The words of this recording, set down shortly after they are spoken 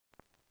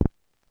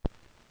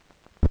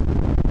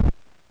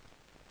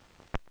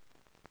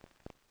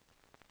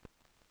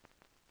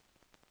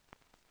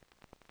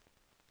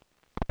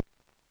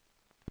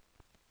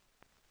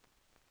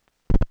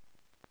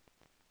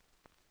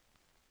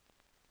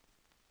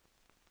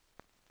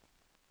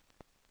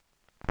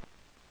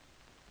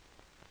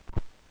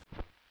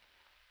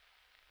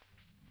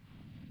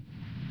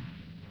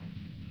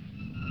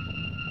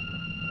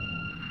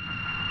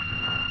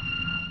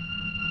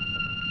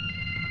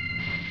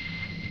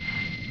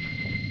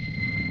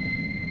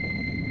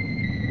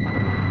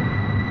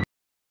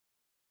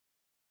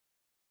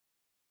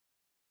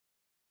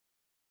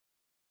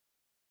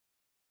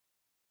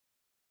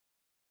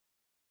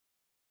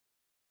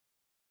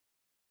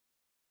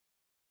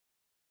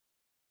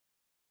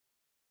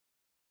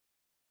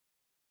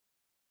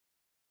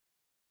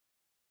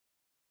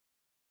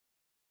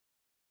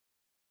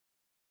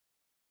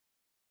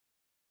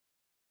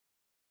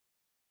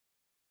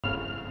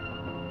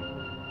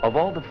Of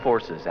all the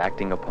forces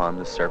acting upon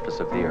the surface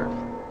of the Earth,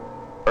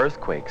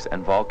 earthquakes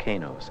and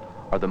volcanoes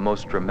are the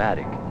most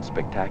dramatic and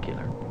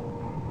spectacular.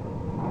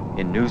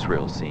 In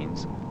newsreel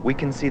scenes, we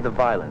can see the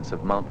violence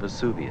of Mount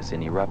Vesuvius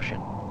in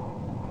eruption.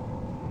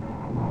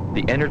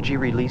 The energy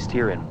released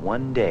here in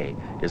one day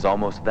is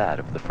almost that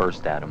of the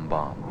first atom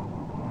bomb.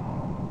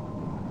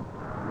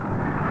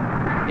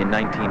 In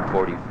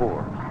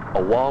 1944,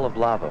 a wall of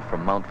lava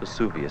from Mount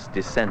Vesuvius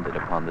descended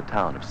upon the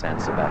town of San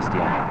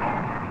Sebastiano.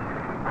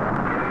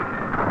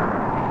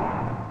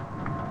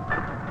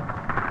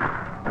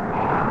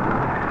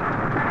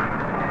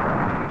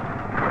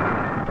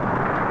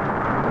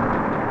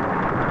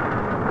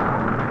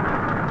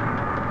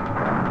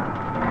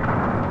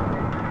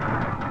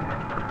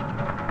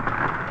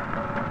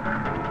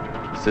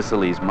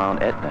 Sicily's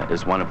Mount Etna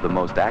is one of the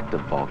most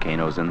active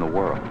volcanoes in the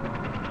world.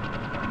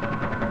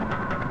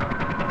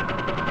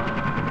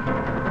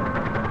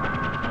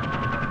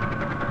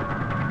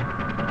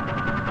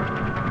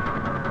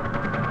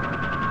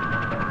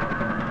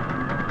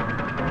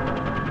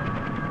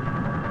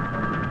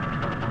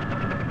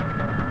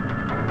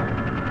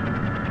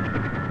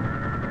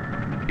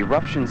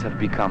 Eruptions have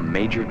become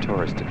major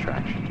tourist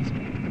attractions.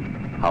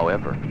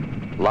 However,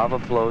 lava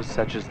flows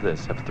such as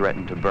this have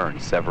threatened to burn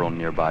several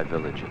nearby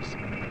villages.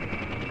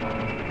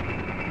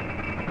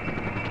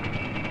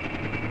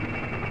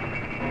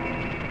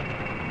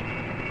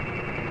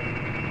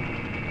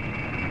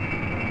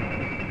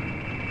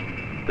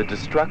 The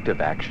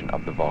destructive action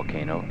of the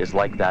volcano is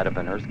like that of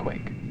an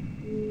earthquake.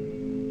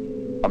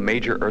 A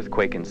major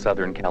earthquake in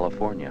Southern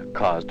California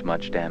caused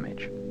much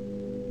damage,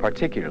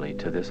 particularly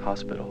to this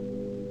hospital.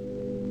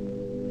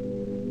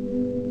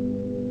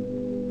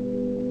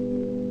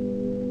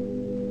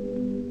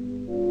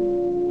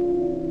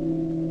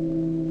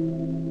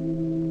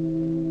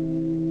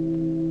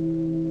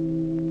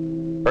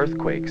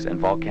 Earthquakes and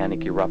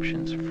volcanic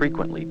eruptions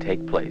frequently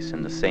take place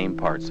in the same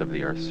parts of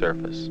the Earth's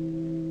surface.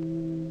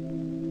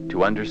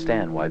 To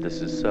understand why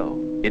this is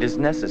so, it is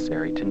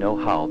necessary to know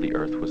how the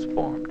Earth was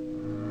formed.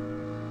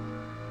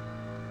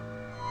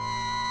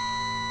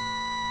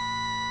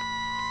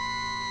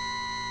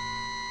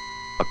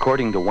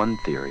 According to one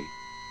theory,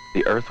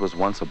 the Earth was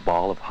once a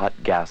ball of hot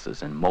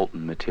gases and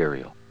molten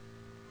material.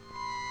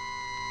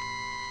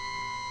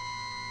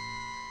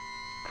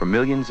 For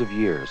millions of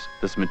years,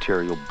 this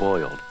material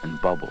boiled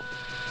and bubbled.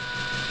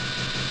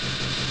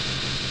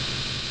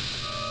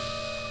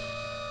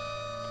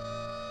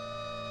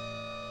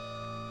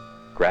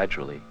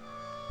 Gradually,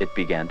 it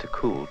began to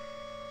cool.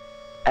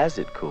 As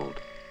it cooled,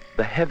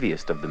 the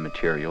heaviest of the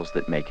materials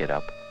that make it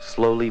up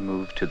slowly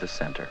moved to the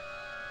center,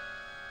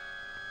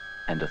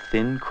 and a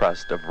thin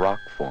crust of rock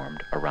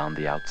formed around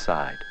the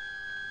outside.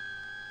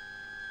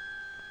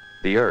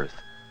 The Earth,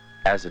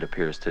 as it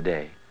appears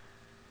today,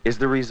 is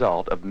the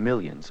result of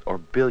millions or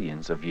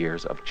billions of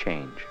years of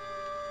change.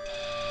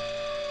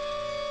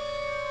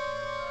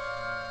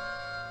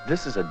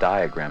 This is a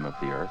diagram of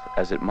the Earth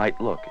as it might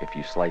look if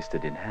you sliced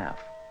it in half.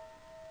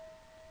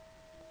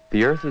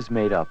 The Earth is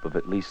made up of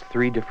at least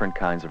 3 different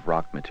kinds of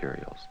rock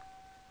materials.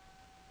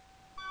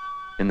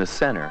 In the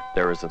center,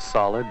 there is a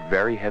solid,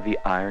 very heavy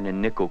iron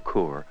and nickel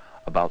core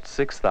about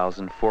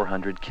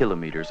 6,400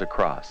 kilometers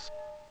across.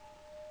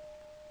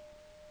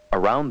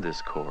 Around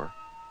this core,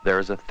 there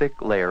is a thick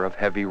layer of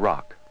heavy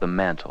rock, the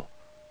mantle,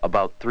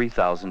 about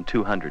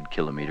 3,200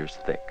 kilometers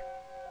thick.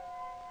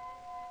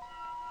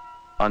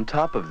 On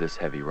top of this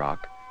heavy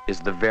rock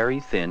is the very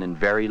thin and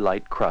very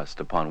light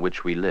crust upon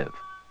which we live.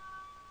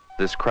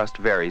 This crust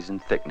varies in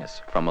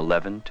thickness from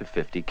 11 to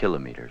 50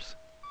 kilometers.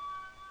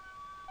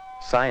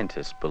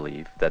 Scientists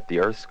believe that the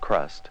Earth's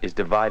crust is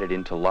divided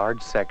into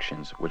large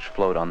sections which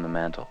float on the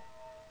mantle.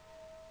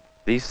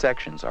 These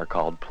sections are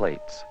called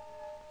plates.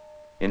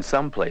 In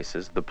some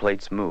places, the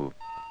plates move,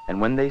 and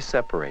when they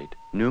separate,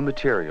 new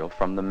material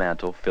from the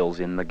mantle fills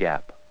in the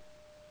gap.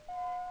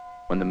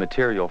 When the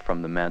material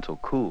from the mantle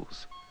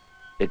cools,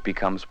 it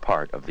becomes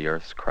part of the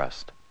Earth's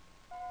crust.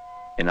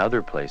 In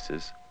other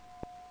places,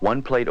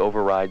 one plate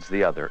overrides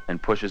the other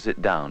and pushes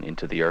it down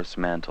into the Earth's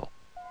mantle.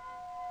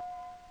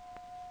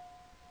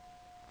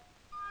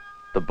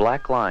 The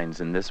black lines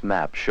in this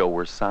map show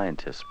where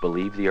scientists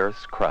believe the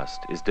Earth's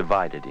crust is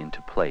divided into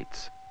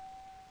plates.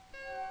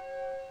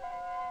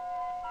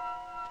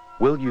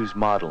 We'll use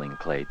modeling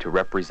clay to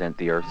represent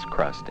the Earth's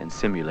crust and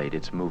simulate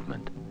its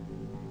movement.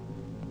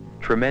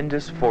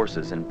 Tremendous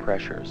forces and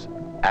pressures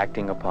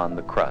acting upon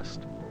the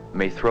crust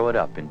may throw it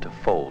up into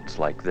folds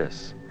like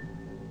this.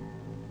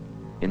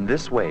 In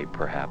this way,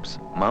 perhaps,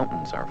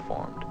 mountains are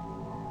formed.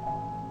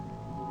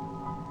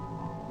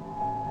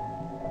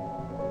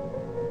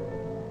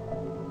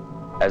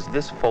 As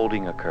this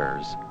folding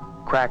occurs,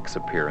 cracks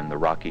appear in the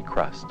rocky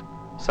crust,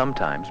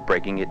 sometimes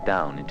breaking it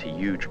down into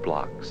huge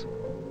blocks.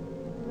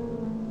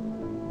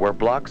 Where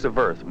blocks of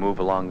earth move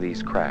along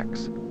these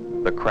cracks,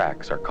 the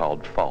cracks are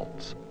called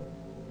faults.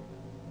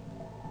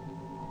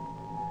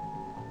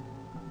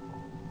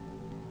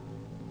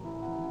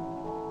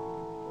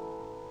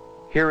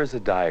 Here is a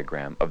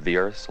diagram of the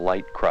Earth's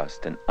light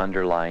crust and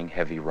underlying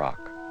heavy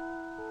rock.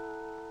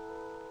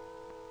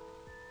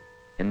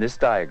 In this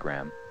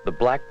diagram, the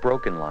black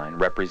broken line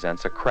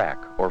represents a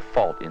crack or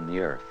fault in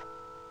the earth.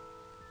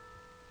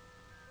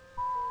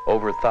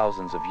 Over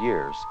thousands of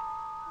years,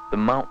 the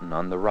mountain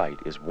on the right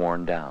is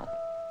worn down.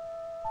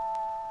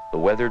 The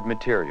weathered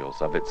materials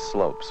of its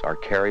slopes are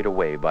carried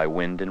away by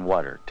wind and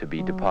water to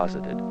be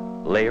deposited,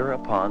 layer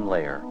upon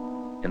layer,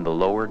 in the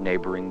lower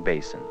neighboring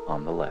basin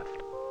on the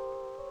left.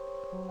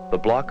 The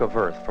block of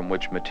earth from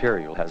which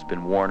material has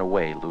been worn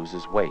away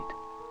loses weight,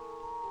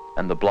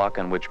 and the block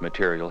on which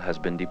material has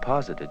been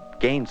deposited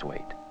gains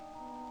weight.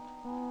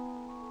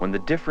 When the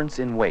difference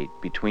in weight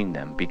between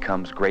them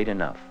becomes great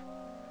enough,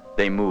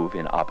 they move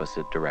in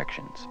opposite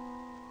directions.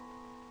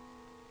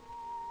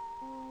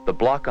 The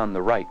block on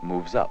the right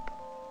moves up.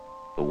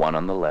 The one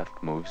on the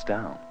left moves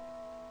down.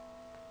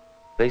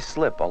 They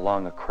slip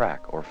along a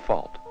crack or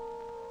fault.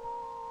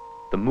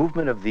 The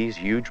movement of these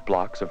huge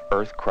blocks of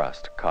earth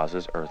crust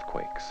causes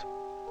earthquakes.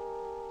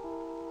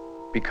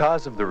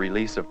 Because of the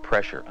release of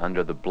pressure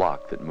under the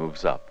block that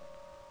moves up,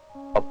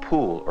 a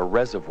pool or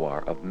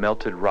reservoir of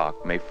melted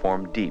rock may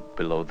form deep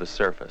below the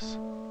surface.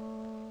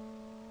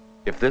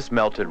 If this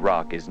melted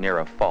rock is near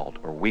a fault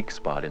or weak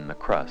spot in the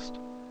crust,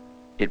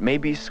 it may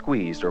be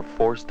squeezed or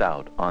forced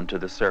out onto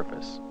the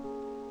surface.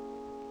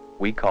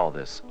 We call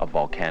this a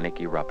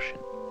volcanic eruption.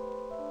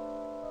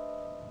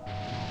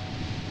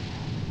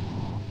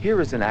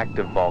 Here is an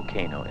active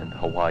volcano in the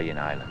Hawaiian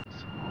Islands.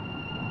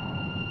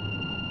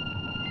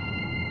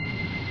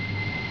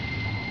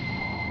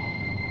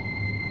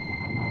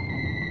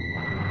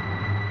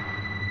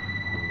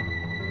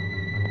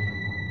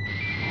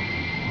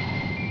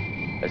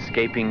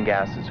 Escaping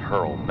gases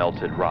hurl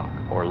melted rock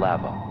or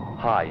lava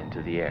high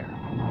into the air.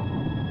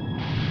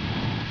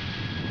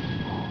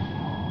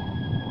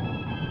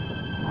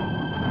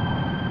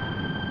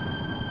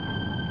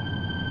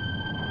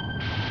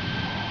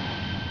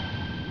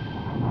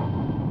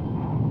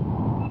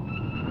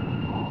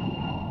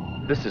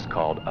 This is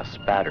called a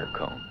spatter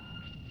cone.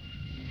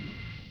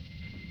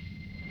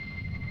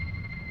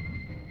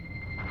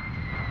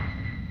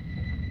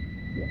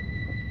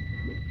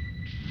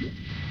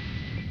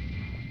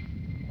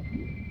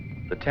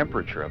 The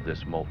temperature of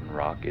this molten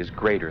rock is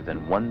greater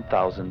than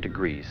 1,000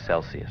 degrees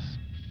Celsius.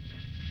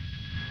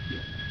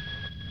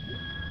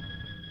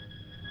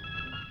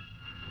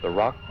 The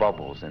rock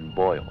bubbles and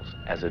boils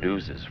as it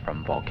oozes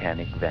from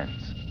volcanic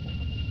vents.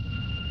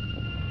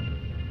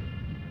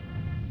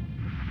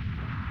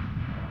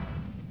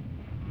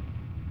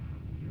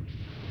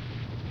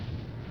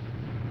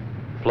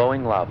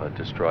 Flowing lava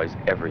destroys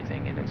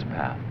everything in its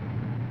path.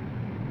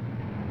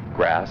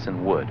 Grass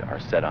and wood are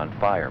set on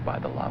fire by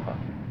the lava.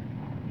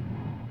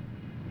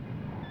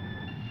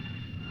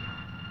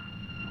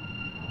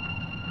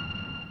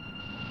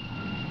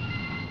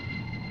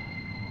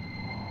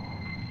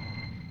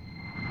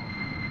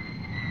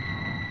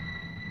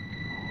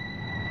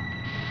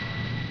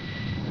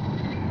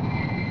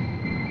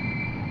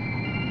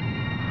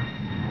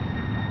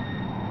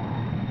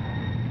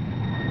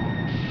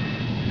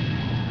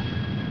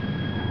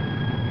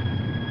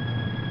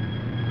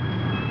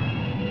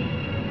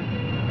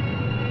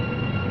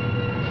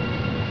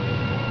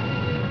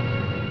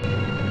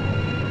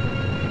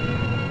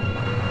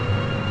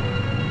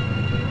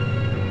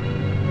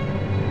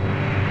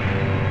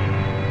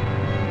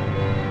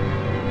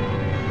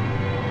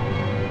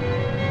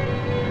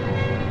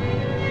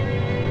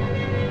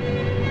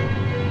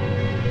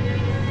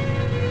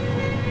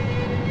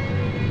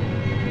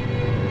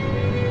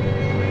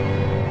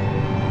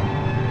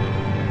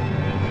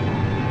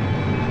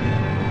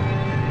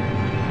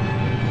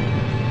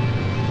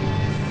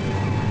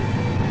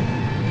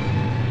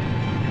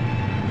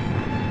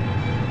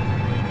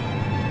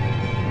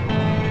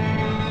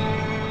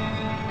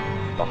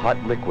 The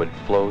hot liquid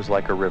flows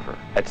like a river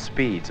at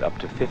speeds up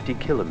to 50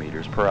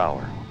 kilometers per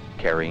hour,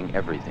 carrying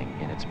everything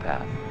in its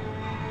path.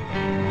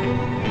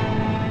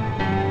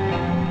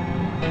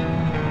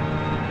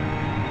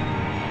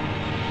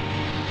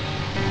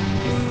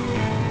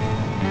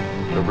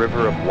 The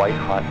river of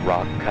white-hot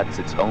rock cuts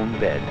its own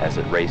bed as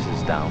it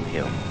races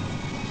downhill.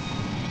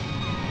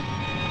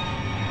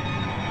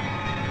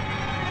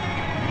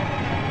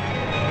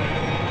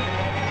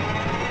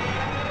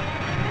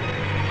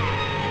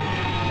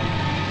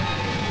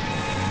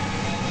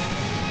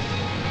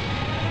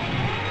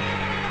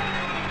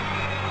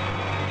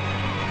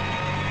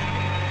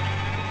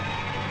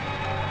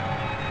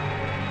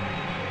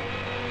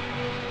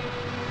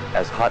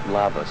 As hot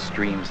lava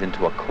streams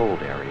into a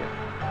cold area,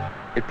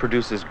 it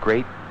produces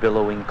great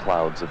billowing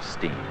clouds of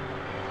steam.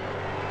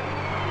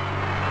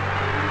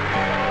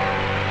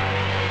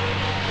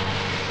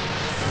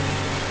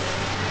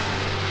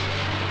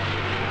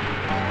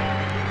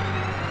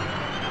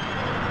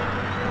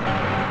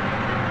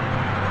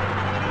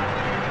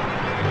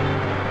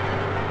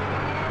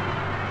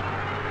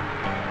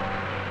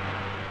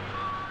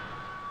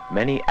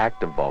 Many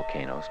active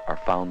volcanoes are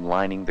found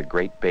lining the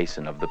Great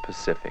Basin of the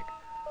Pacific,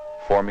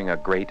 forming a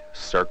great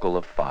circle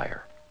of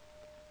fire.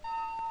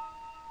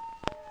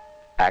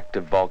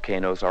 Active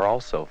volcanoes are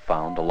also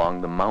found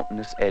along the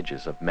mountainous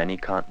edges of many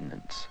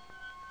continents.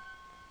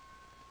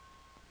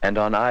 and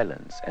on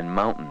islands and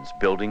mountains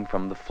building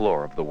from the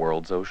floor of the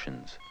world's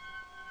oceans.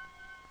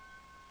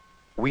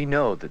 We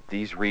know that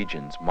these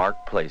regions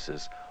mark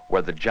places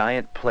where the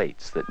giant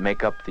plates that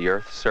make up the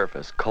Earth's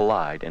surface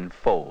collide and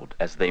fold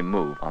as they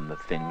move on the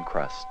thin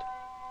crust.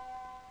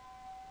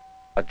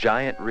 A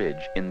giant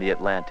ridge in the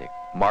Atlantic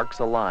marks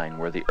a line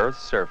where the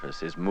Earth's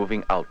surface is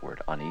moving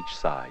outward on each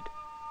side.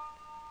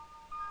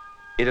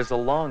 It is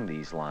along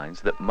these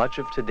lines that much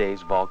of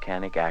today's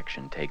volcanic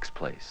action takes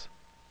place.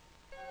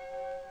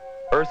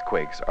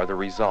 Earthquakes are the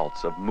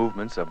results of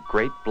movements of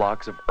great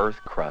blocks of earth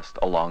crust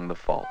along the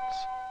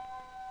faults.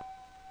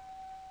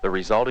 The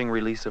resulting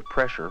release of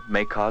pressure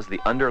may cause the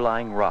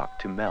underlying rock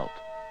to melt.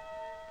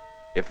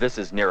 If this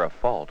is near a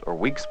fault or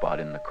weak spot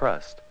in the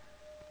crust,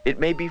 it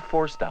may be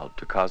forced out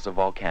to cause a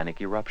volcanic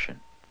eruption.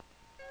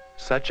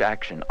 Such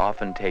action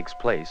often takes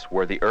place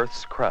where the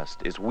Earth's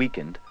crust is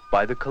weakened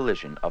by the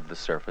collision of the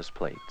surface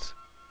plates.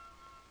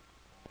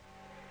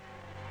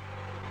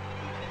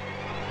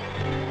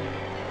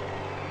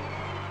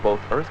 Both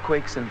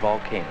earthquakes and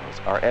volcanoes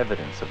are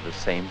evidence of the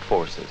same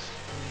forces.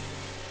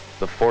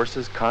 The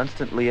forces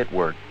constantly at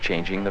work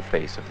changing the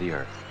face of the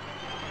Earth.